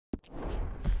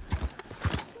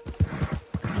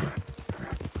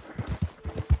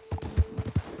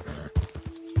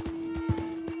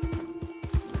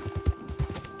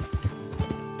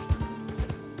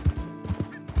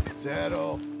Is that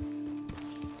all?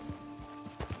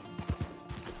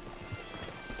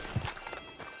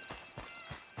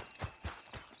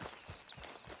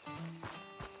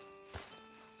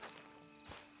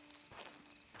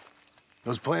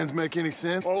 Those plans make any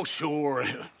sense? Oh, sure.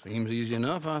 Seems easy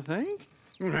enough, I think.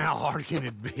 How hard can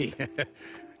it be?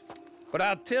 But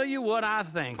I'll tell you what I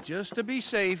think. Just to be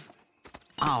safe,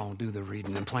 I'll do the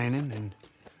reading and planning, and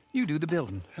you do the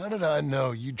building. How did I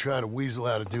know you'd try to weasel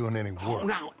out of doing any work? Oh,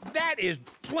 now, that is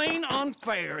plain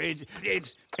unfair.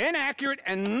 It's inaccurate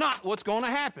and not what's going to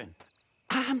happen.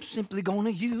 I'm simply going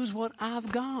to use what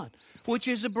I've got, which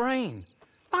is a brain.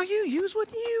 Now you use what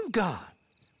you've got,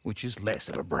 which is less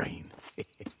of a brain.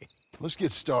 Let's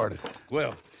get started.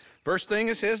 Well, first thing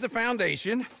it says the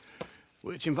foundation,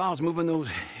 which involves moving those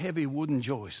heavy wooden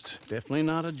joists. Definitely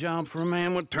not a job for a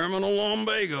man with terminal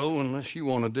lumbago, unless you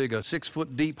want to dig a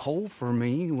 6-foot deep hole for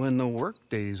me when the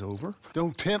workday's over.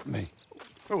 Don't tempt me.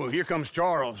 Oh, here comes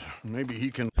Charles. Maybe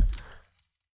he can...